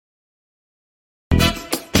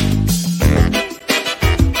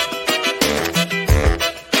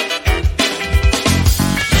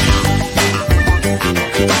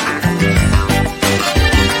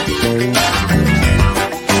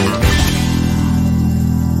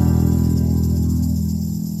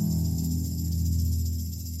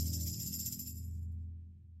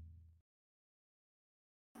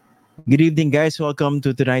Good evening, guys. Welcome to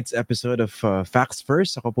tonight's episode of Facts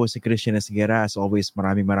First. Ako po si Christian Esguerra. As always,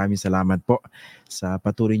 maraming salamat po sa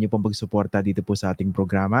patuloy niyo pong pagsuporta dito po sa ating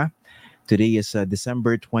programa. Today is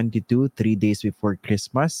December 22, 3 days before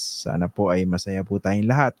Christmas. Sana po ay masaya po tayong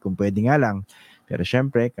lahat kung pwede nga lang. Pero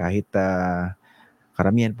syempre, kahit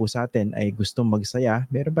karamihan po sa atin ay gustong magsaya,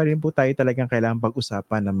 meron pa rin po tayo talagang kailangan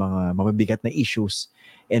pag-usapan ng mga mabibigat na issues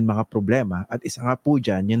and mga problema. At isa nga po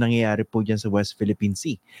dyan, yung nangyayari po dyan sa West Philippine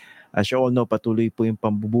Sea. As you all know, patuloy po yung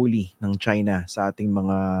pambubuli ng China sa ating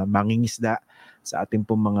mga mangingisda, sa ating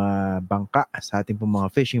pong mga bangka, sa ating pong mga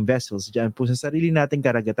fishing vessels dyan po sa sarili nating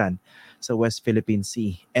karagatan sa West Philippine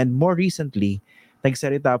Sea. And more recently,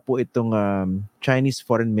 nagsalita po itong Chinese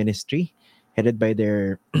Foreign Ministry headed by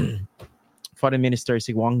their Foreign Minister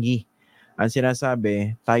si Wang Yi. Ang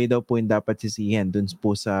sinasabi, tayo daw po yung dapat sisihin dun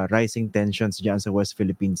po sa rising tensions dyan sa West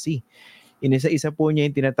Philippine Sea. Inisa-isa po niya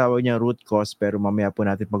yung tinatawag niya root cause, pero mamaya po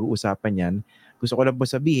natin pag-uusapan yan. Gusto ko lang po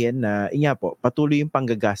sabihin na po, patuloy yung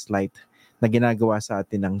panggagaslight na ginagawa sa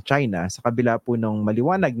atin ng China sa kabila po ng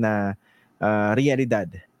maliwanag na realidad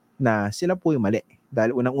na sila po yung mali.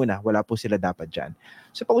 Dahil unang-una, wala po sila dapat dyan.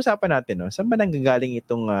 So pag-usapan natin, saan ba nanggagaling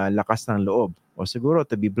itong lakas ng loob? O siguro,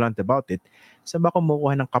 to be blunt about it, saan ba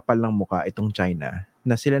kumukuha ng kapal ng muka itong China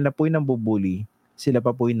na sila na po yung nambubuli, sila pa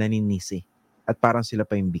po yung naninisi, at parang sila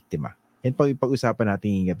pa yung biktima? Yan po yung pag-usapan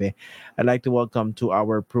natin ngayong gabi. I'd like to welcome to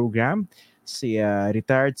our program si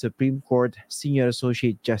retired Supreme Court Senior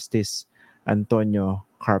Associate Justice Antonio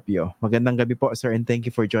Carpio. Magandang gabi po, sir, and thank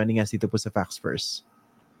you for joining us dito po sa Facts First.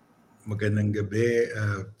 Magandang gabi,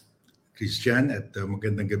 Christian, at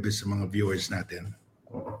magandang gabi sa mga viewers natin.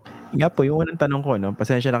 Nga po, yung unang tanong ko,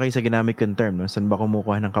 pasensya na kayo sa ginamit kong term, saan ba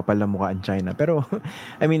kumukuha ng kapal ng mukha ang China? Pero,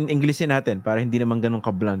 I mean, Englishin natin para hindi naman ganun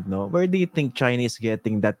ka-blunt, no? Where do you think China is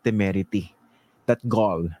getting that temerity, that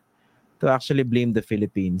gall, to actually blame the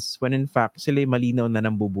Philippines when in fact, sila malinaw na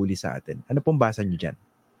nambubuli sa atin? Ano pong basa nyo dyan?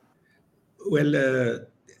 Well,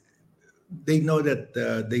 they know that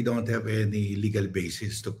they don't have any legal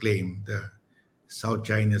basis to claim the South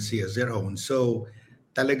China Sea as their own. So,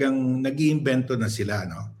 talagang nag-iimbento na sila,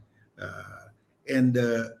 no? And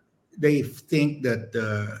they think that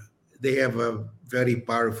they have a very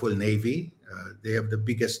powerful navy. They have the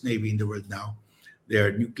biggest navy in the world now. They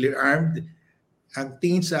are nuclear armed. Ang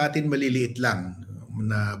tingin sa atin maliliit lang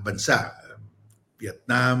na bansa.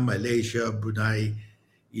 Vietnam, Malaysia, Brunei,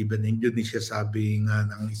 even Indonesia, sabi nga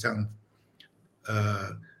ng isang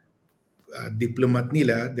diplomat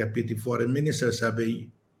nila, deputy foreign minister,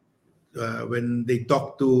 sabi when they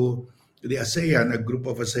talk to the ASEAN, a group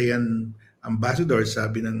of ASEAN ambassadors,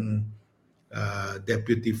 sabi ng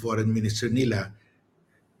deputy foreign minister nila,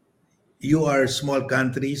 you are small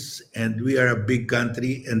countries and we are a big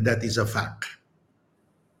country, and that is a fact.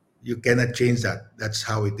 You cannot change that. That's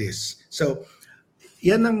how it is. So,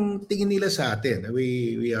 yan ang tingin nila sa atin.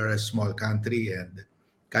 We are a small country and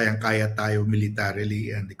kayang-kaya tayo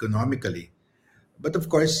militarily and economically. But of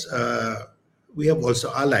course, we have also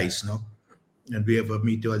allies, no? And we have a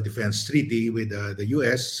mutual defense treaty with the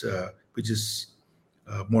US, which is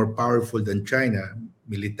more powerful than China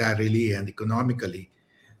militarily and economically.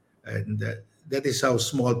 And that is how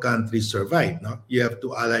small countries survive. No, you have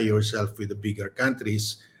to ally yourself with the bigger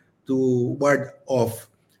countries to ward off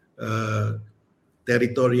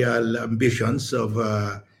territorial ambitions of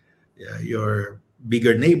your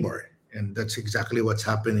bigger neighbor, and that's exactly what's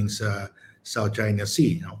happening sa South China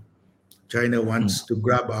Sea. No? China wants to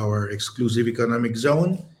grab our exclusive economic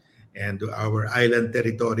zone and our island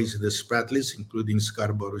territories in the Spratlys, including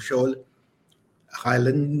Scarborough Shoal.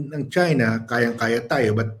 Akala ng China, kayang-kaya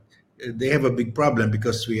tayo, but they have a big problem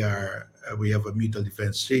because we have a mutual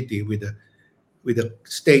defense treaty with a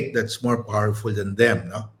state that's more powerful than them.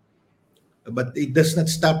 No? But it does not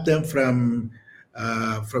stop them from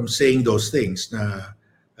saying those things na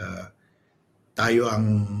tayo ang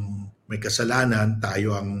may kasalanan,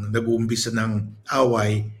 tayo ang nag-uumpisa ng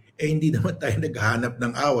away, hindi naman tayo naghahanap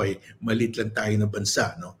ng away, malit lang tayo na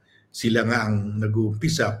bansa, no? Sila nga ang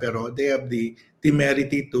nag-uumpisa, pero they have the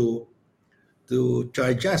temerity to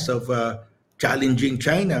charge us of challenging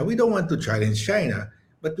China. We don't want to challenge China,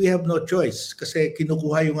 but we have no choice kasi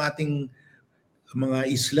kinukuha yung ating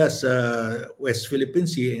mga isla sa West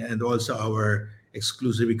Philippine Sea and also our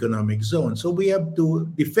exclusive economic zone. So we have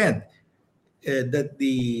to defend that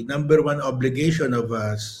the number one obligation of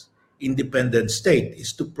an independent state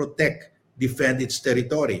is to protect, defend its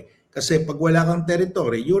territory. Kasi pag wala kang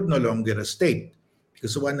territory, you're no longer a state.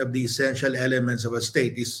 Because one of the essential elements of a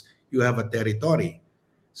state is you have a territory.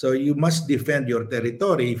 So you must defend your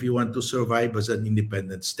territory if you want to survive as an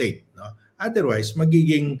independent state. No? Otherwise,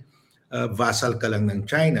 magiging vassal ka lang ng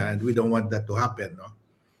China, and we don't want that to happen. No?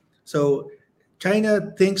 So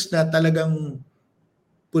China thinks na talagang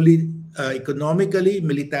economically,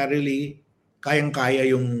 militarily, kayang-kaya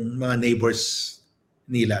yung mga neighbors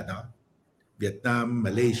nila, no? Vietnam,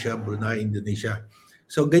 Malaysia, Brunei, Indonesia.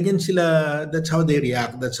 So ganyan sila, that's how they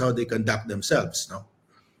react, that's how they conduct themselves, no?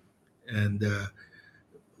 And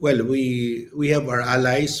well, we have our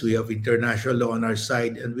allies, we have international law on our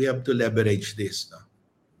side, and we have to leverage this, no?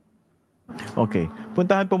 Okay.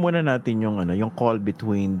 Puntahan po muna natin yung yung call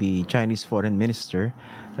between the Chinese Foreign Minister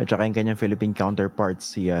at saka yung kanyang Philippine counterpart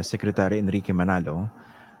si Secretary Enrique Manalo,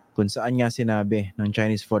 kung saan nga sinabi ng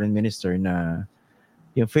Chinese Foreign Minister na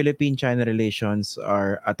yung Philippine-China relations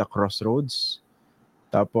are at a crossroads.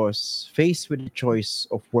 Tapos, faced with the choice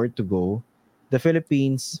of where to go, the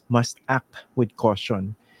Philippines must act with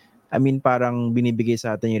caution. I mean, parang binibigay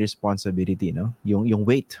sa atin yung responsibility, no? Yung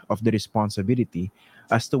weight of the responsibility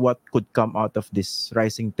as to what could come out of this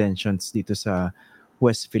rising tensions dito sa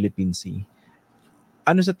West Philippine Sea.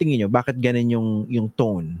 Ano sa tingin nyo? Bakit ganun yung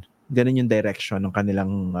tone? Ganun yung direction ng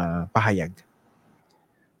kanilang pahayag?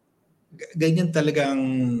 Ganyan talaga ang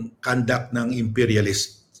conduct ng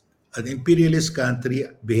imperialist. An imperialist country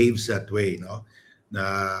behaves that way, no? Na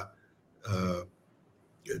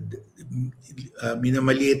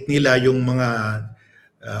minamaliit nila yung mga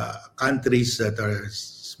countries that are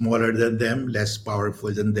smaller than them, less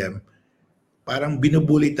powerful than them. Parang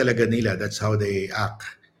binubuli talaga nila. That's how they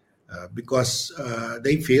act. Because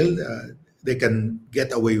they feel they can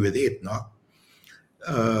get away with it, no?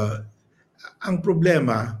 Ang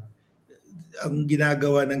problema, ang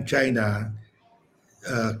ginagawa ng China,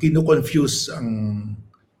 kino-confuse ang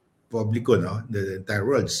publiko, no? The entire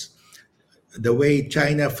world. The way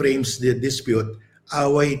China frames the dispute,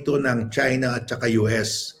 away ito ng China at saka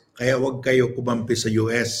US. Kaya wag kayo kumampi sa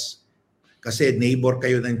US. Kasi neighbor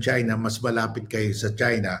kayo ng China, mas malapit kayo sa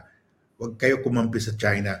China. Wag kayo kumampi sa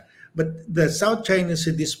China. But the South China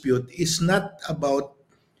Sea dispute is not about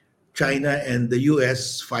China and the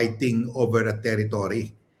US fighting over a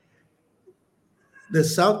territory. The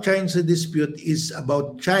South China Sea dispute is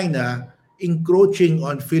about China encroaching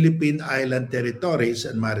on Philippine island territories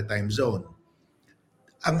and maritime zone.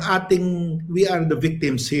 We are the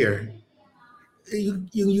victims here.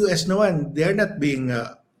 Yung US naman, they're not being,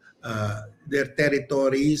 their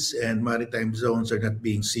territories and maritime zones are not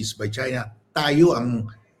being seized by China. Tayo ang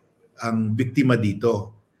biktima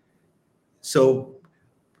dito. So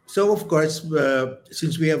of course,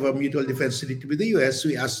 since we have a mutual defense treaty with the US,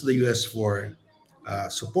 we ask the US for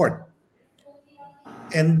support.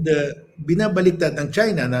 And binabaliktad ng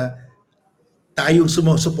China na tayong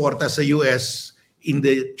sumusuporta sa US in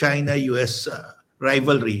the China-US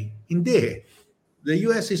rivalry. Hindi. The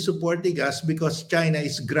US is supporting us because China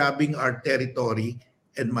is grabbing our territory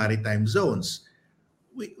and maritime zones.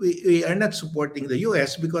 We are not supporting the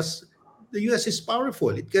US because the US is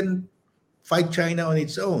powerful. It can fight China on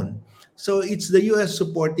its own. So it's the US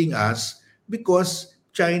supporting us because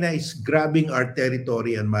China is grabbing our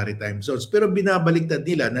territory and maritime zones. Pero binabaliktad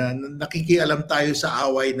nila na nakikialam tayo sa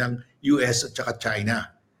away ng US at saka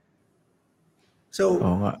China. So,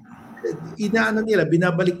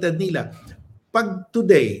 binabaliktad nila. Pag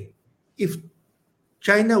today, if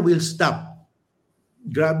China will stop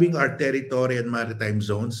grabbing our territory and maritime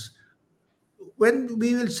zones, when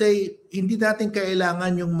we will say, hindi natin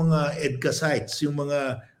kailangan yung mga EDCA sites,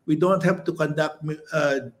 we don't have to conduct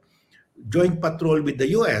joint patrol with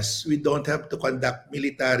the US, we don't have to conduct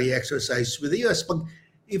military exercise with the US.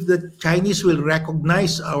 If the Chinese will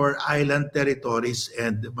recognize our island territories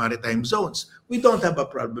and maritime zones, we don't have a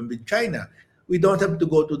problem with China. We don't have to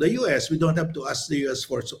go to the US. We don't have to ask the US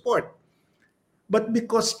for support. But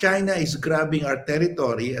because China is grabbing our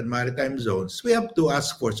territory and maritime zones, we have to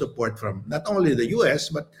ask for support from not only the US,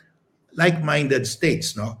 but like-minded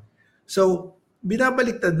states, no? So,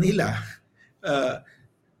 binabaliktad nila.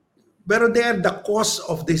 Pero they are the cause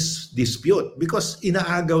of this dispute because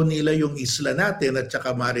inaagaw nila yung isla natin at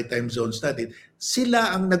saka maritime zones natin.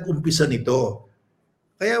 Sila ang nag-umpisa nito.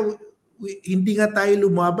 Kaya hindi nga tayo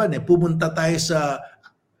lumaban. Pumunta tayo sa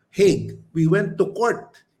Hague. We went to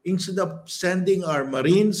court. Instead of sending our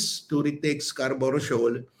Marines to retake Scarborough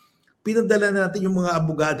Shoal, pinadala natin yung mga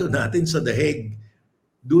abogado natin sa The Hague.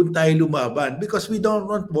 Doon tayo lumaban because we don't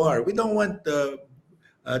want war. We don't want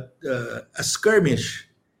a skirmish.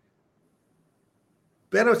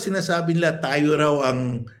 Pero sinasabi nila tayo raw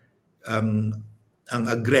ang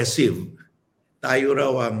aggressive. Tayo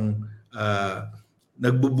raw ang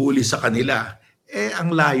nagbubuli sa kanila.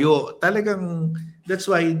 Ang layo. Talagang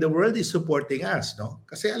that's why the world is supporting us, no?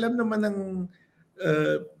 Kasi alam naman ng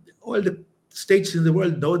all the states in the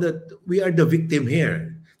world know that we are the victim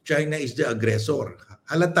here. China is the aggressor.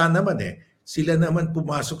 Halata naman eh. Sila naman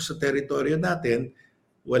pumasok sa teritoryo natin.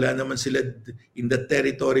 Wala naman sila in the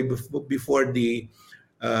territory before the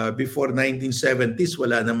before 1970s.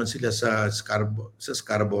 Wala naman sila sa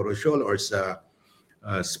Scarborough Shoal or sa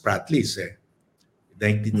Spratlys eh.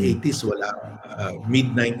 1980s wala, mid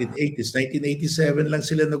 1980s, 1987 lang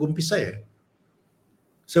sila nagumpisa eh.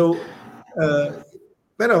 So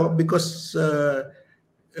pero because uh,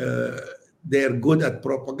 they're good at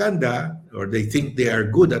propaganda or they think they are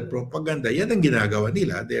good at propaganda, yan ang ginagawa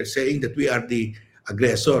nila. They're saying that we are the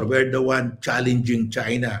aggressor, we're the one challenging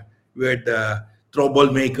China, we're the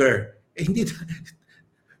troublemaker. Eh, hindi,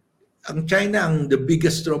 ang China ang the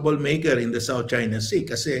biggest troublemaker in the South China Sea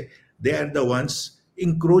kasi they are the ones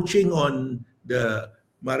encroaching on the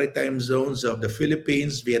maritime zones of the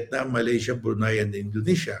Philippines, Vietnam, Malaysia, Brunei, and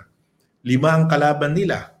Indonesia. 5 ang kalaban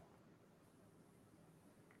nila.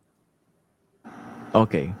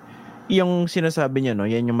 Okay. Yung sinasabi niya, no,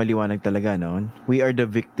 yan yung maliwanag talaga, no? We are the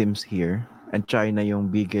victims here and China yung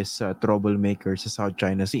biggest troublemaker sa South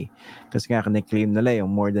China Sea. Kasi nga kine-claim nila yung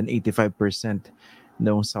more than 85%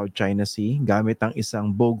 ng South China Sea gamit ang isang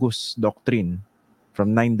bogus doctrine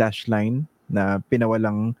from 9-dash line na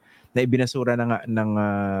pinawalang na ibinasura na nga ng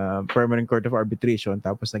Permanent Court of Arbitration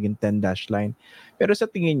tapos naging 10-dash line. Pero sa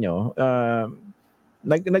tingin nyo,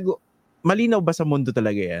 malinaw ba sa mundo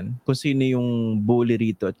talaga yan kung sino yung bully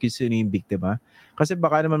rito at kung sino yung biktima? Kasi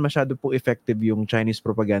baka naman masyado po effective yung Chinese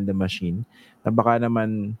propaganda machine na baka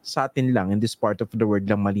naman sa atin lang in this part of the world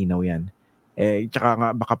lang malinaw yan. Eh, tsaka nga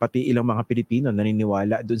baka pati ilang mga Pilipino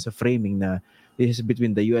naniniwala dun sa framing na this is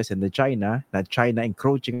between the US and the China, na China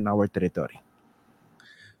encroaching in our territory.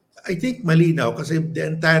 I think malinaw kasi the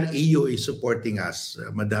entire EU is supporting us.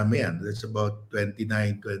 Madami yan. That's about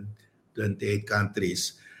 29, 28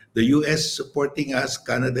 countries. The US supporting us,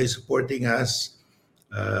 Canada is supporting us,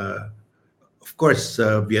 of course,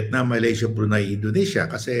 Vietnam, Malaysia, Brunei, Indonesia,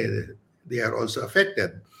 kasi they are also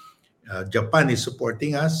affected. Japan is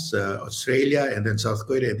supporting us, Australia, and then South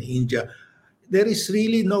Korea and India. There is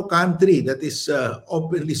really no country that is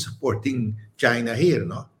openly supporting China here,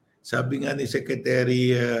 no? Sabi nga ni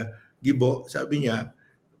Secretary Gibo, sabi niya,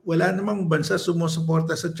 wala namang bansa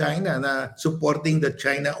sumusuporta sa China na supporting that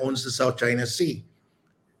China owns the South China Sea.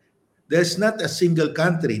 There's not a single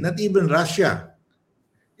country, not even Russia,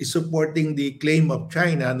 is supporting the claim of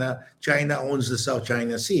China na China owns the South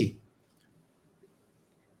China Sea.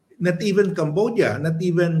 Not even Cambodia, not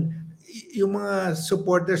even yung mga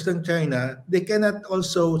supporters ng China, they cannot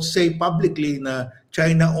also say publicly na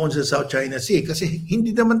China owns the South China Sea kasi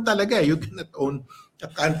hindi naman talaga. You cannot own,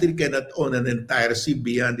 a country cannot own an entire sea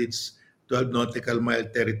beyond its 12 nautical mile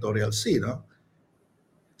territorial sea, no?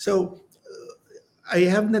 So, I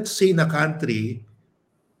have not seen a country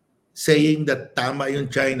saying that tama yung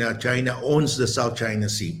China, China owns the South China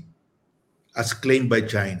Sea as claimed by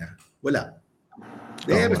China. Wala.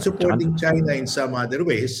 They are supporting China in some other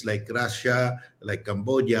ways like Russia, like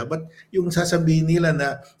Cambodia. But yung sasabihin nila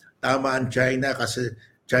na tama ang China kasi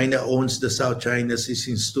China owns the South China Sea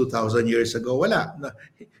since 2,000 years ago, wala.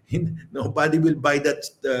 Nobody will buy that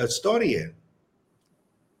story eh.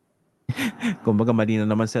 Kumbaga malinaw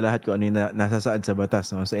naman sa lahat kung ano yung nasasaad sa batas,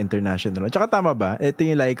 no, sa international. At saka tama ba? Ito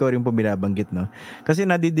yung like ko rin po binabanggit, no? Kasi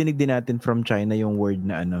nadidinig din natin from China yung word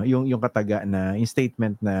na ano, yung kataga na yung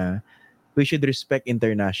statement na we should respect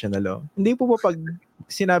international law. Hindi po ba pag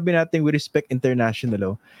sinabi natin we respect international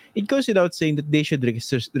law, it goes without saying that they should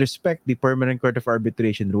respect the Permanent Court of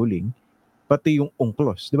Arbitration ruling, pati yung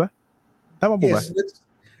UNCLOS, di ba? Tama po ba? Yes,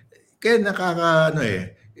 kaya nakaka, ano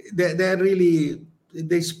eh, they're really,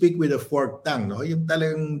 they speak with a forked tongue, no? Yung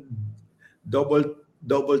talagang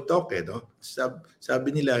double talk, eh, no?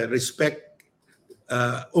 Sabi nila, respect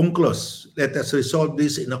UNCLOS. Let us resolve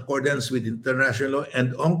this in accordance with international law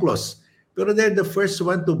and UNCLOS. Pero they're the first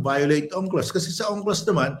one to violate UNCLOS. Kasi sa UNCLOS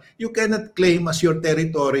naman, you cannot claim as your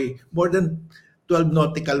territory more than 12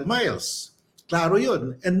 nautical miles. Klaro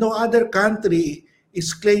yun. And no other country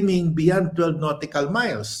is claiming beyond 12 nautical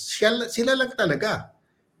miles. Sila lang talaga.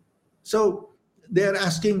 So, they're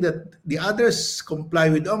asking that the others comply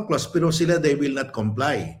with UNCLOS, pero sila, they will not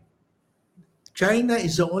comply. China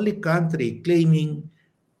is the only country claiming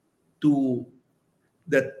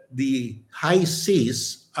that the high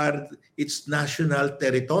seas are its national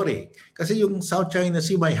territory. Kasi yung South China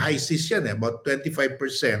Sea, may high seas yan. About 25%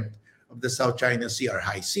 of the South China Sea are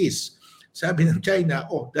high seas. Sabi ng China,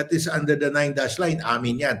 that is under the 9-dash line.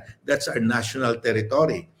 Amin yan. That's our national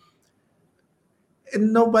territory.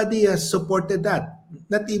 And nobody has supported that.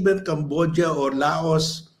 Not even Cambodia or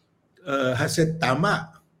Laos has said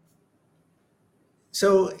tama.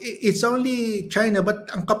 So it's only China, but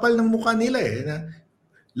ang kapal ng mukha nila na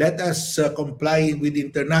let us comply with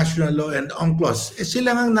international law and UNCLOS.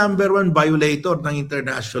 Sila ang number one violator ng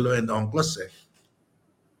international law and UNCLOS eh.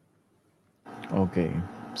 Okay.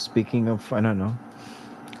 Speaking of ano no,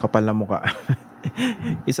 kapal na mukha.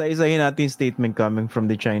 Isa-isahin natin yung statement coming from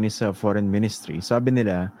the Chinese Foreign Ministry. Sabi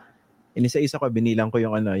nila, inisa-isa ko, binilang ko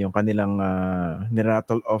yung ano, yung kanilang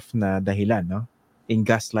nirattle off na dahilan, no? In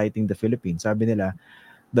gaslighting the Philippines. Sabi nila,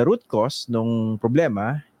 the root cause ng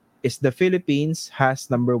problema is the Philippines has,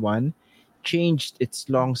 number one, changed its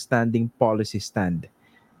long-standing policy stand.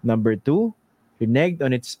 Number two, reneged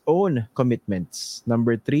on its own commitments.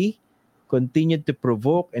 Number three, continued to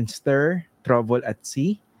provoke and stir trouble at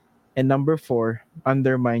sea. And number four,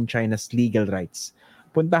 undermine China's legal rights.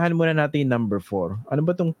 Puntahan muna natin yung number four. Ano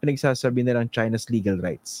ba itong pinagsasabi nilang China's legal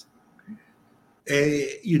rights?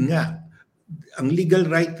 Yun nga, ang legal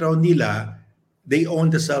right raw nila, they own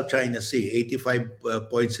the South China Sea,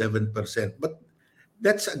 85.7%. But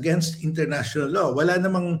that's against international law.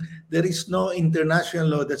 There is no international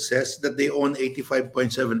law that says that they own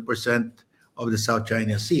 85.7% of the South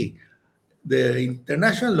China Sea. The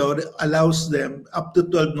international law allows them up to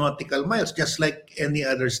 12 nautical miles, just like any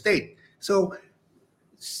other state. So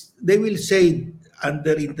they will say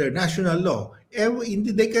under international law,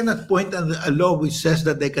 they cannot point at a law which says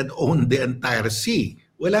that they can own the entire sea.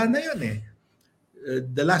 Wala na yun eh.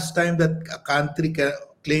 The last time that a country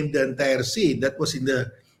claimed the entire sea, that was in the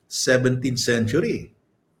 17th century.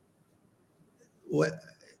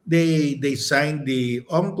 They signed the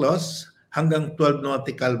UNCLOS, hanggang 12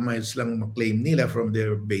 nautical miles lang maklaim nila from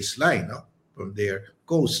their baseline, no? From their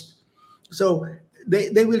coast. So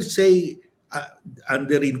they will say,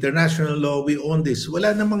 under international law, we own this.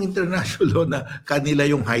 Wala namang international law na kanila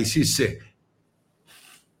yung high seas eh.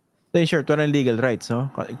 Then sure, ito ng legal rights, no?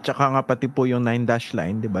 Tsaka nga pati po yung 9-dash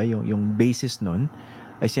line, di ba? Yung basis nun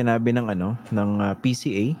ay sinabi ng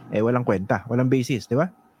PCA, walang kwenta, walang basis, di ba?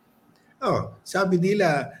 Oh, sabi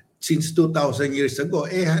nila, since 2,000 years ago,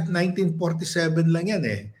 1947 lang yan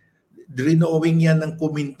eh. Drenowing yan ng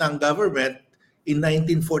Kuomintang government in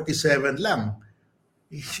 1947 lang.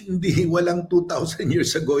 Hindi, walang 2,000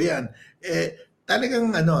 years ago yan.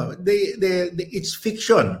 Talagang it's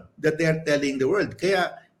fiction that they are telling the world.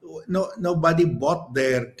 Kaya nobody bought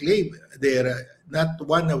their claim. Not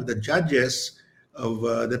one of the judges of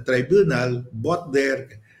the tribunal bought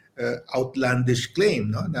their outlandish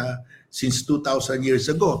claim, no, na since 2,000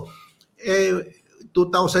 years ago.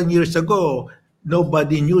 2,000 years ago,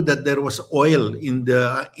 nobody knew that there was oil in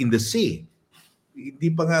the sea.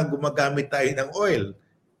 Hindi pa nga gumagamit tayo ng oil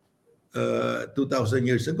 2,000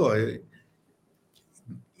 years ago.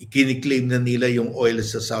 Ikiniklaim na nila yung oil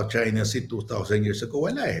sa South China Sea 2,000 years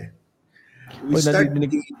ago. Wala eh.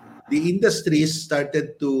 The industries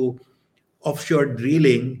started to offshore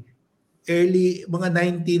drilling early, mga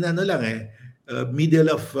 19 middle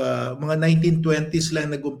of mga 1920s lang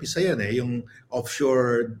nag-umpisa yan eh, yung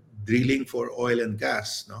offshore drilling for oil and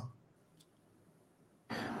gas, no?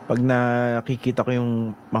 Pag nakikita ko yung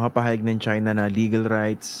mga pahayag ng China na legal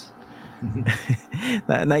rights,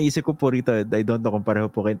 naisip ko po rito, I don't know kung pareho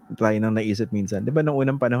po tayo nang naisip minsan. Di ba nung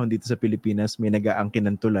unang panahon dito sa Pilipinas, may nag-aangkin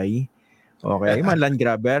ng tulay? Okay, yung mga land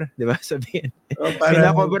grabber, di ba sabihin? May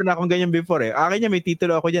na-cover na akong ganyan before eh. Akin yan, may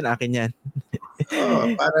titulo ako dyan, akin yan.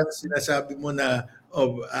 Parang sinasabi mo na,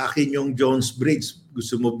 akin yung Jones Bridge,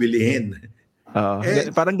 gusto mo bilihin.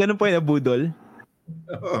 Parang ganun po yung budol.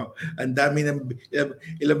 Ang dami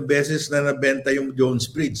ilang beses na nabenta yung Jones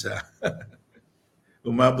Bridge, ha?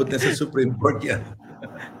 Umabot na sa Supreme Court yan.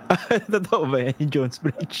 Totoo ba yan, yung Jones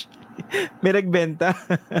Bridge? May nagbenta.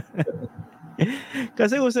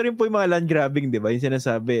 Kasi uso rin po yung mga land grabbing, di ba? Yung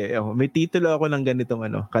sinasabi, may titulo ako ng ganitong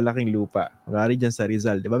kalaking lupa. Magari dyan sa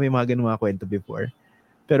Rizal, di ba? May mga ganun mga kwento before.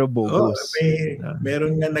 Pero bogus.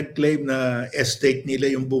 Meron nga nag-claim na estate nila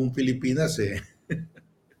yung buong Pilipinas eh.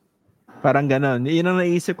 Parang ganon. Yun ang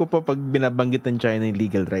naisip ko po pag binabanggit ng China yung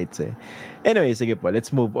legal rights eh. Anyway, sige po,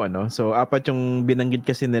 let's move on. No? So, apat yung binanggit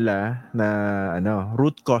kasi nila na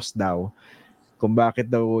root cause daw kung bakit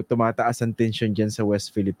daw tumataas ang tension dyan sa West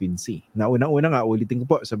Philippine Sea. Na unang-una nga, ulitin ko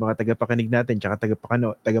po sa mga tagapakinig natin tsaka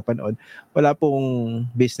tagapanood, wala pong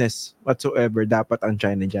business whatsoever dapat ang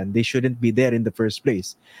China dyan. They shouldn't be there in the first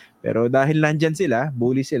place. Pero dahil nandyan sila,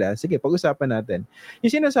 bully sila, sige, pag-usapan natin.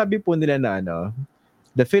 Yung sinasabi po nila na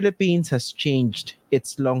the Philippines has changed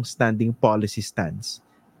its long-standing policy stance.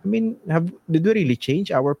 I mean, did we really change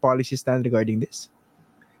our policy stance regarding this?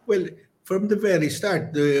 Well, from the very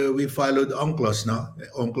start, we followed UNCLOS. No,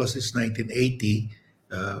 UNCLOS is 1980.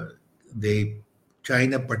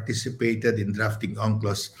 China participated in drafting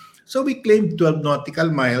UNCLOS. So we claimed 12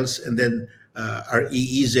 nautical miles, and then our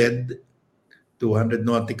EEZ, 200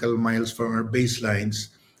 nautical miles from our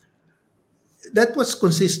baselines. That was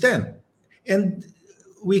consistent. And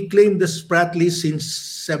we claimed the Spratly since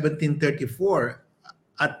 1734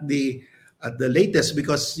 at the latest,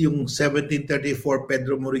 because yung 1734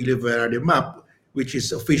 Pedro Murillo Verde map, which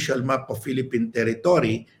is official map of Philippine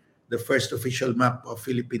territory, the first official map of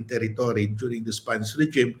Philippine territory during the Spanish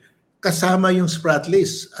regime, kasama yung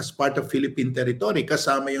Spratlys as part of Philippine territory,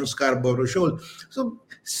 kasama yung Scarborough Shoal. So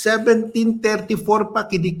 1734 pa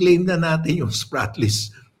kiniklaim na natin yung Spratlys.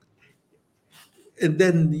 And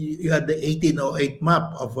then you had the 1808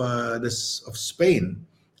 map of of Spain.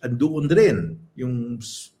 Andoon rin yung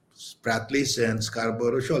Spratlys and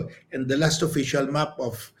Scarborough Shoal. And the last official map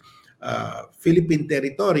of Philippine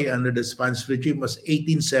territory under the Spanish regime was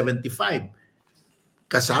 1875.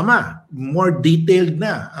 Kasama, more detailed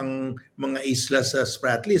na ang mga isla sa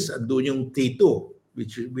Spratlys. Andoon yung T2,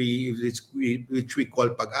 which we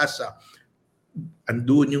call Pag-asa.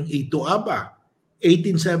 Andoon yung Ito Aba,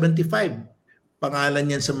 1875.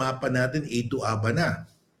 Pangalan yan sa mapa natin, Ito Aba na.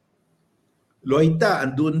 Loita,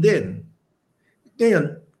 andun din.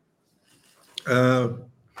 Ngayon,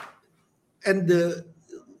 and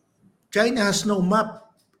China has no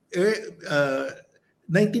map.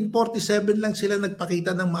 1947 lang sila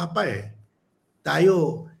nagpakita ng mapa eh.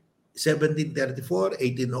 Tayo, 1734,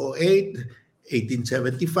 1808,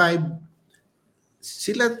 1875.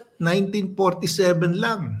 Sila 1947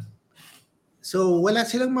 lang. So wala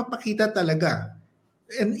silang mapakita talaga.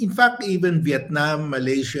 And in fact, even Vietnam,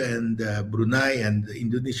 Malaysia, and Brunei, and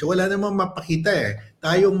Indonesia, wala namang mapakita eh.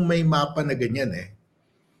 Tayong may mapa na ganyan eh.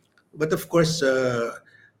 But of course,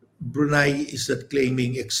 Brunei is not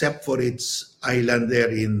claiming, except for its island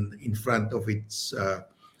there in front of its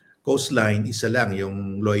coastline, isa lang,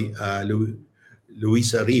 yung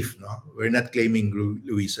Luisa Reef. No? We're not claiming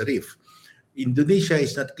Luisa Reef. Indonesia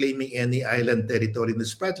is not claiming any island territory in the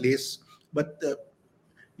Spratlys, but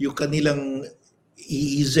yung kanilang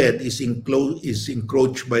EEZ is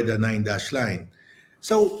encroached by the 9-dash line.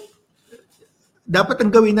 So, dapat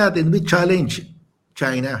ang gawin natin, we challenge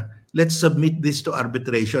China. Let's submit this to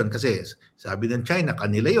arbitration. Kasi sabi ng China,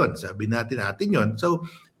 kanila yon. Sabi natin yon. So,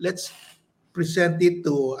 let's present it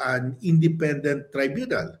to an independent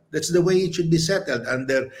tribunal. That's the way it should be settled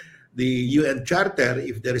under the UN Charter.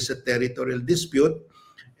 If there is a territorial dispute,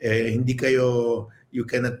 hindi kayo, you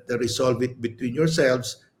cannot resolve it between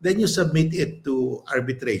yourselves, then you submit it to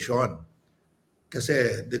arbitration.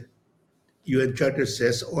 Kasi the UN Charter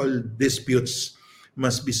says all disputes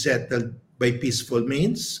must be settled by peaceful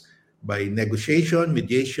means, by negotiation,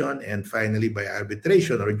 mediation, and finally by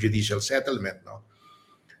arbitration or judicial settlement. No?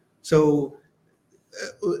 So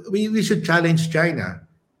we should challenge China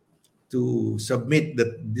to submit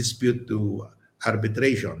the dispute to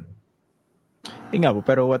arbitration. Nga po,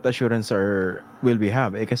 pero what assurance will we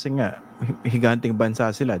have? Kasi nga, higanting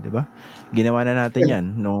bansa sila, di ba? Ginawa na natin yan.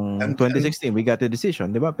 Noong 2016, we got a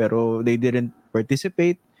decision, di ba? Pero they didn't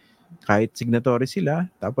participate, kahit signatory sila,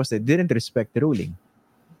 tapos they didn't respect the ruling.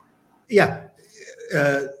 Yeah.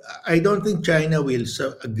 I don't think China will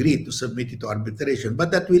agree to submit it to arbitration,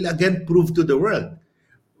 but that will again prove to the world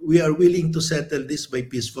we are willing to settle this by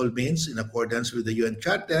peaceful means in accordance with the UN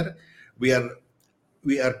Charter. We are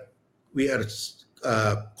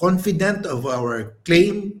confident of our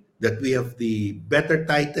claim that we have the better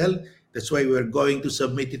title. That's why we're going to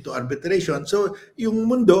submit it to arbitration. So yung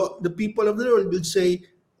mundo, the people of the world will say,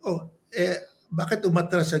 bakit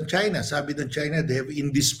umatras ang China? Sabi ng China, they have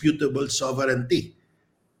indisputable sovereignty.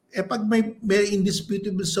 Pag may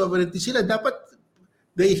indisputable sovereignty sila, dapat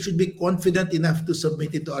they should be confident enough to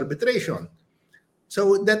submit it to arbitration.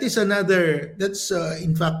 So that's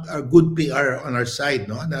in fact our good PR on our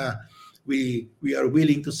side, no? Na we are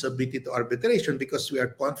willing to submit it to arbitration because we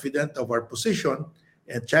are confident of our position.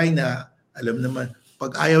 And China, alam naman,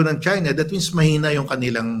 pag ayaw ng China, that means mahina yung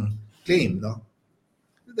kanilang claim, no?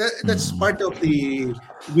 That's part of the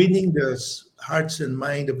winning the hearts and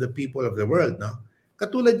mind of the people of the world, no?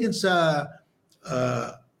 Katulad yun sa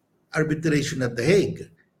arbitration at The Hague.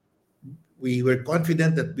 We were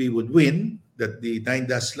confident that we would win, that the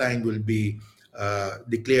 9-dash line will be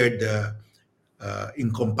declared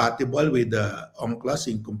incompatible with the UNCLOS,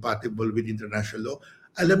 incompatible with international law.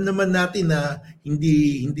 Alam naman natin na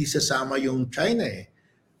hindi sasama yung China eh.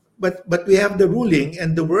 But we have the ruling,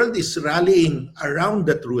 and the world is rallying around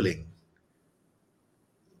that ruling.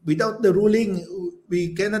 Without the ruling,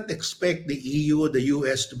 we cannot expect the EU, the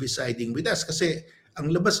US to be siding with us kasi ang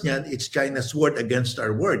labas niyan, it's China's word against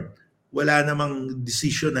our word. Wala namang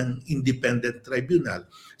decision ng independent tribunal.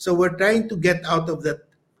 So we're trying to get out of that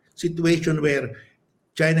situation where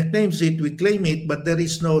China claims it, we claim it, but there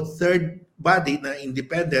is no third body na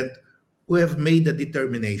independent who have made the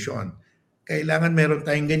determination. Kailangan meron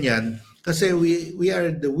tayong ganyan kasi we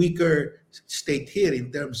are the weaker state here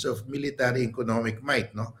in terms of military economic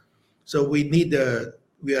might, no? So we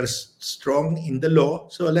are strong in the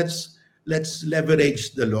law, so let's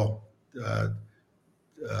leverage the law uh,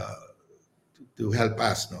 to help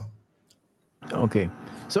us, no? Okay.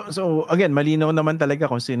 So again, malinaw naman talaga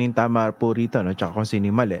kung sino yung tama po rito, no? Tsaka kung sino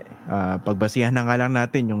yung mali. Pagbasihan na nga lang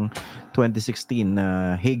natin yung 2016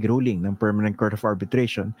 na Hague ruling ng Permanent Court of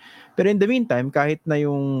Arbitration. Pero in the meantime, kahit na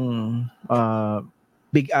yung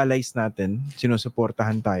big allies natin,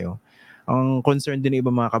 sinusuportahan tayo, ang concern din ng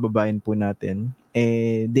ibang mga kababayan po natin,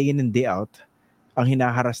 day in and day out, ang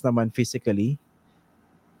hinaharas naman physically,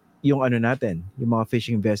 yung ano natin, yung mga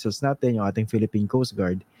fishing vessels natin, yung ating Philippine Coast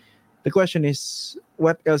Guard. The question is,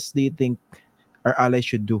 what else do you think our allies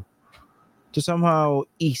should do to somehow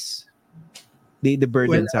ease the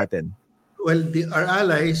burden sa atin? Well, our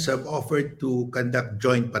allies have offered to conduct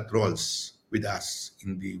joint patrols with us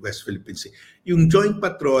in the West Philippine Sea. Yung joint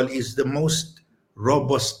patrol is the most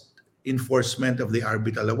robust enforcement of the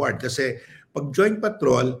arbitral award. Kasi pag joint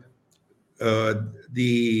patrol,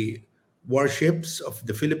 the warships of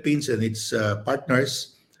the Philippines and its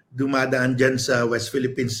partners dumadaan dyan sa West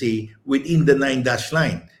Philippine Sea within the 9-dash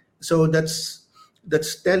line. So that's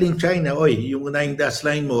telling China, oy, yung 9-dash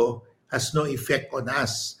line mo has no effect on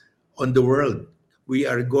us, on the world. We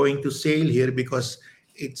are going to sail here because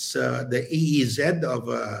it's the EEZ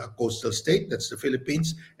of a coastal state, that's the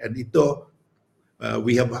Philippines, and ito,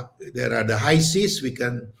 there are the high seas,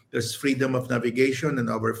 there's freedom of navigation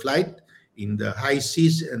and overflight in the high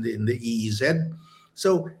seas and in the EEZ.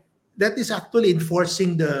 So that is actually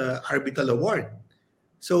enforcing the arbitral award.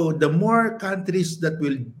 So the more countries that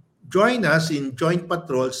will join us in joint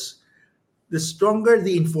patrols, the stronger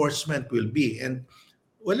the enforcement will be. And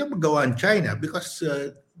walang magawa ang China because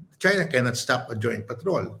China cannot stop a joint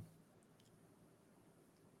patrol.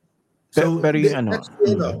 So the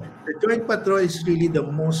joint patrol is really the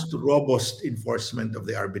most robust enforcement of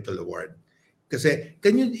the arbitral award. Kasi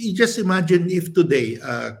can you just imagine if today,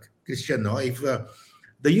 Christian, no, if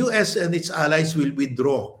the US and its allies will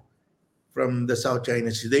withdraw from the South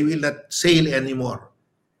China Sea, they will not sail anymore.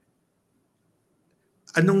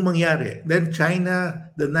 Anong mangyari? Then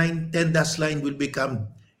China, the 9-10 line will become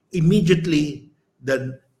immediately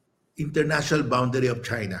the international boundary of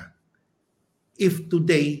China. If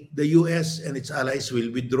today the US and its allies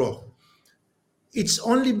will withdraw, it's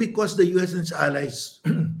only because the US and its allies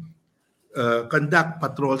conduct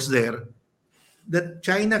patrols there that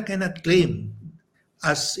China cannot claim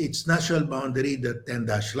as its national boundary the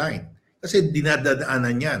 10-dash line. Kasi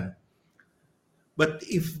dinadadaanan yan. But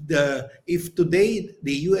if today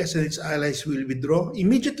the US and its allies will withdraw,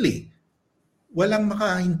 immediately, walang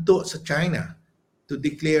makahinto sa China to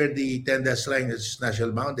declare the 10-dash line as its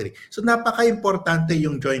national boundary. So napaka-importante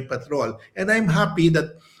yung joint patrol. And I'm happy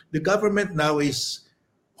that the government now is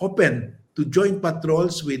open to joint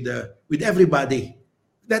patrols with everybody.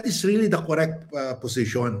 That is really the correct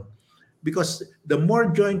position. Because the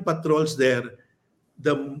more joint patrols there,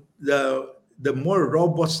 the more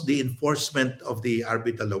robust the enforcement of the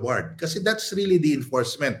arbitral award. Kasi that's really the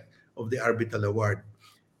enforcement of the arbitral award.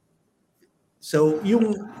 So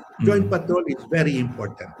yung joint patrol is very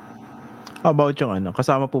important. How about yung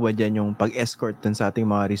kasama po ba dyan yung pag-escort dun sa ating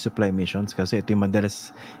mga resupply missions? Kasi ito yung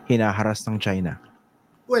madalas hinaharas ng China.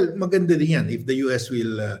 Well, maganda din yan if the US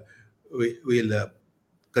will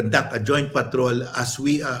conduct a joint patrol as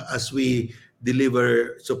we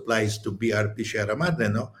deliver supplies to BRP Sierra Madre,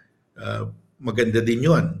 no? Maganda din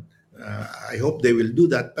yun. I hope they will do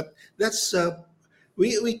that. But that's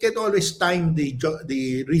we can always time the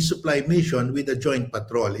resupply mission with a joint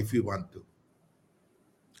patrol if we want to.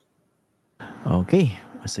 Okay.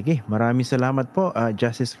 Sige, maraming salamat po,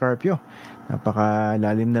 Justice Carpio.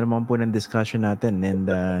 Napakalalim na naman po ng discussion natin. And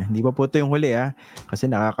hindi pa po ito yung huli, kasi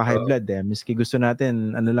nakaka-high blood. Miski gusto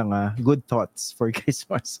natin, good thoughts for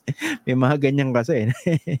Christmas. May mga ganyan kasi.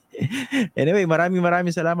 Anyway,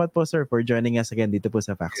 maraming salamat po, sir, for joining us again dito po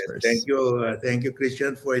sa Facts First. Thank you. Thank you,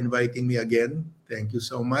 Christian, for inviting me again. Thank you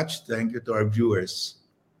so much. Thank you to our viewers.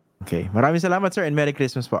 Okay, maraming salamat, sir, and Merry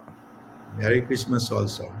Christmas po. Merry Christmas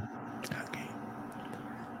also.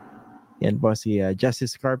 Yan po si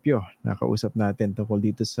Justice Carpio. Nakausap natin tungkol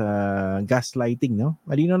dito sa gaslighting, no?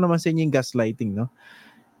 Malino naman sa inyo yung gaslighting, no?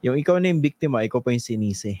 Yung ikaw na yung biktima, ikaw pa yung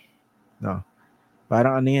sinisi. No?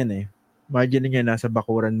 Parang yan Imagine niya nasa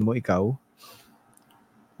bakuran mo ikaw.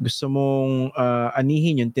 Gusto mong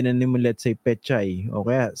anihin yung tinanim mo, let's say, pechay. O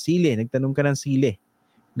kaya sili. Nagtanong ka ng sili.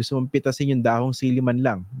 gusto mong pitasin yung dahong sili man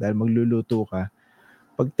lang dahil magluluto ka,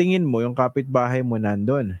 pagtingin mo, yung kapitbahay mo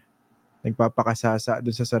nandun, nagpapakasasa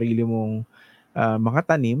dun sa sarili mong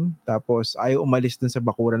mga tanim, tapos ayaw umalis dun sa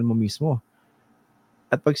bakuran mo mismo.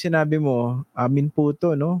 At pag sinabi mo, amin po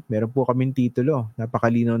to, no? Meron po kaming titulo.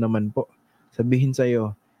 Napakalinaw naman po. Sabihin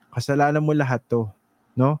sa'yo, kasalanan mo lahat to,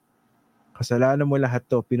 no? Kasalanan mo lahat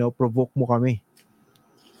to. Pinoprovoke mo kami.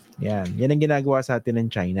 Yan. Yan ang ginagawa sa atin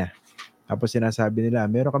ng China. Tapos sinasabi nila,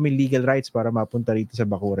 meron kaming legal rights para mapunta rito sa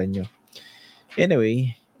bakuran nyo.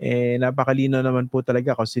 Anyway, napakalinaw naman po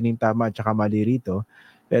talaga kung sino yung tama at saka mali rito.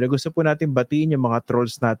 Pero gusto po natin batiin yung mga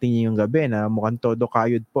trolls natin yung gabi na mukhang todo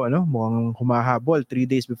kayod po, ano? Mukhang humahabol 3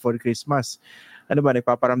 days before Christmas. Ano ba,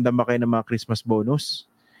 nagpaparamdam ba kayo ng mga Christmas bonus?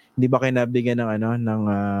 Hindi ba kayo nabigyan ng ng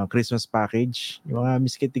Christmas package? Yung mga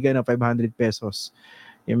miskitigan na 500 pesos.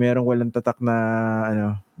 Yung merong walang tatak na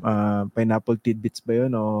pineapple tidbits ba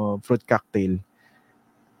yun o fruit cocktail.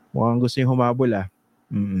 Mukhang gusto yung humabol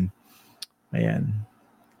Ayan.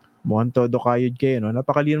 Mukhang todo kayod kayo, no?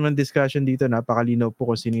 Napakalinaw ng discussion dito, napakalinaw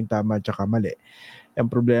po kung sino yung tama at saka mali. Ang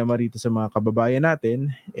problema rito sa mga kababayan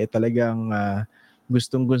natin, talagang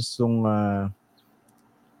gustong-gustong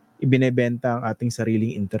ibinebenta ang ating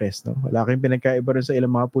sariling interest, no? Wala kayong pinagkaiba rin sa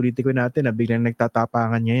ilang mga politiko natin na biglang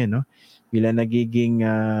nagtatapangan ngayon, no? Biglang nagiging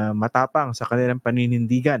matapang sa kanilang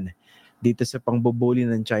paninindigan dito sa pangbubuli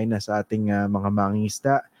ng China sa ating mga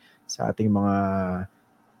mangingisda, sa ating mga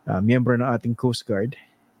miyembro ng ating Coast Guard.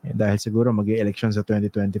 Dahil siguro mag-i-election sa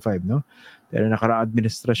 2025, no? Pero nakaraang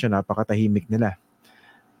administrasyon, napakatahimik nila.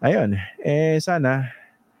 Ayun, sana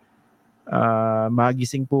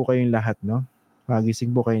magising po kayong lahat, no? Magising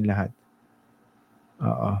po kayong lahat.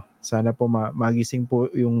 Oo. Sana po magising po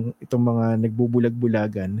itong mga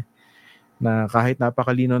nagbubulag-bulagan na kahit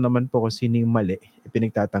napakalino naman po kung sino yung mali,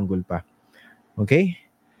 pinagtatanggol pa. Okay?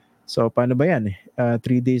 So, paano ba yan? 3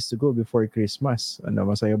 days to go before Christmas.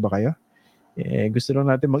 Masaya ba kayo? Gusto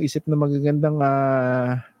lang natin mag-isip na magagandang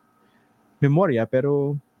memorya,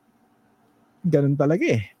 pero ganun talaga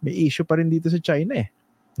May issue pa rin dito sa China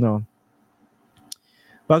No?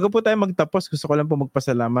 Bago po tayo magtapos, gusto ko lang po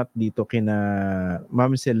magpasalamat dito kina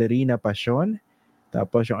Ma'am Celerina Passion,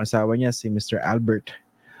 tapos yung asawa niya si Mr. Albert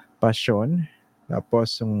Passion,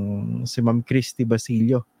 tapos si Ma'am Christy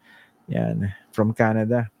Basilio, yan, from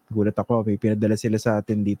Canada. Gulat ako, may pinadala sila sa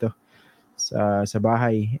atin dito sa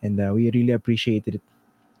bahay, and we really appreciate it.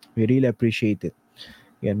 We really appreciate it.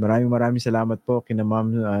 Yan, maraming salamat po kina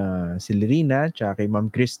Ma'am Celerina tsaka kay Ma'am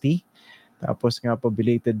Christy. Tapos nga po,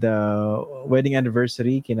 belated wedding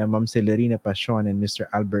anniversary kina Ma'am Celerina Passion and Mr.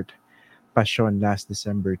 Albert Passion last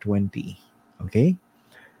December 20. Okay?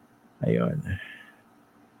 Ayun.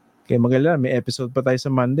 Okay, magalala, may episode pa tayo sa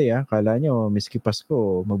Monday Kala nyo, miski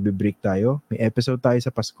Pasko, magbe-break tayo. May episode tayo sa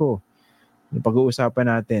Pasko. Yung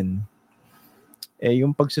pag-uusapan natin,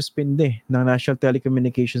 yung pagsuspinde ng National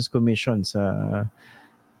Telecommunications Commission sa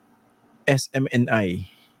SMNI,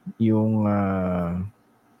 yung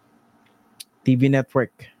TV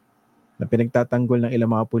network na pinagtatanggol ng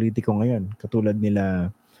ilang mga politiko ngayon, katulad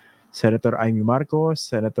nila Senator Amy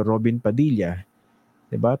Marcos, Senator Robin Padilla.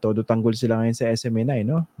 Diba? Todo tanggol sila ngayon sa SMNI,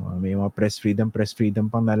 no? May mga press freedom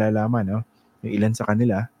pang nalalaman, no? Yung ilan sa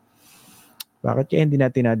kanila. Bakit kaya hindi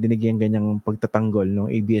natin nadinig yung ganyang pagtatanggol ng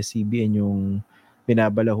ABS-CBN yung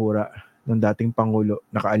binabalahura ng dating Pangulo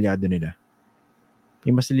na kaalyado nila?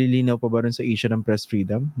 Yung mas lilinaw pa ba rin sa issue ng press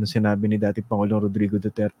freedom na sinabi ni dating Pangulong Rodrigo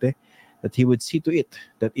Duterte that he would see to it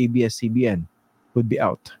that ABS-CBN would be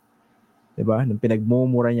out. Diba? Nung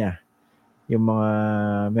pinagmumura niya yung mga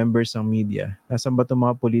members ng media. Nasaan ba itong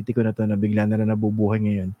mga politiko na to na bigla na nabubuhay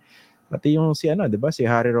ngayon? Pati yung diba? Si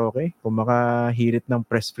Harry Roque, kung makahirit ng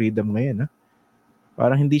press freedom ngayon.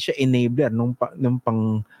 Parang hindi siya enabler nung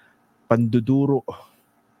panduduro,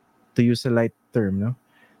 to use a light term, no?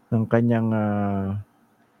 Ng kanyang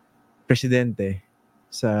presidente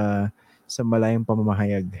sa malayang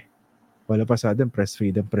pamamahayag. Wala pa sa atin, press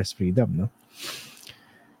freedom, no?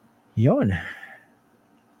 Yon.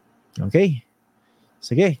 Okay.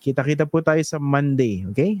 Sige, kita-kita po tayo sa Monday.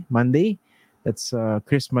 Okay? Monday, that's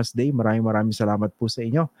Christmas Day. Maraming salamat po sa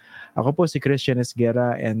inyo. Ako po si Christian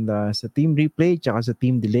Esguerra, and sa Team Replay tsaka sa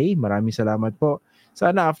Team Delay, maraming salamat po.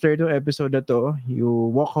 Sana after itong episode na to, you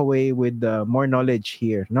walk away with more knowledge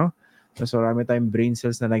here, no? Mas marami tayong brain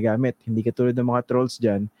cells na nagamit. Hindi katulad ng mga trolls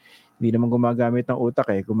dyan, hindi naman gumagamit ng utak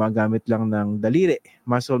gumagamit lang ng daliri,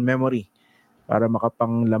 muscle memory, para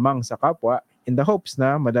makapanglamang sa kapwa in the hopes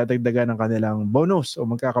na madadagdagan ng kanilang bonus o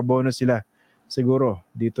magkakabonus sila siguro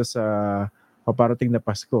dito sa paparating na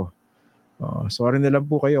Pasko. Sorry na lang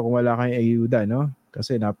po kayo kung wala kayong ayuda, no?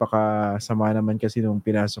 Kasi napakasama naman kasi nung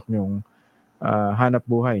pinasok nyong hanap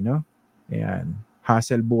buhay, no? Ayan.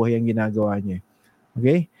 Hustle buhay ang ginagawa niya.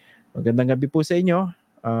 Okay? Magandang gabi po sa inyo.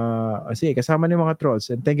 Sige, kasama ni mga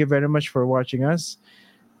trolls. And thank you very much for watching us.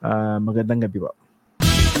 Magandang gabi po.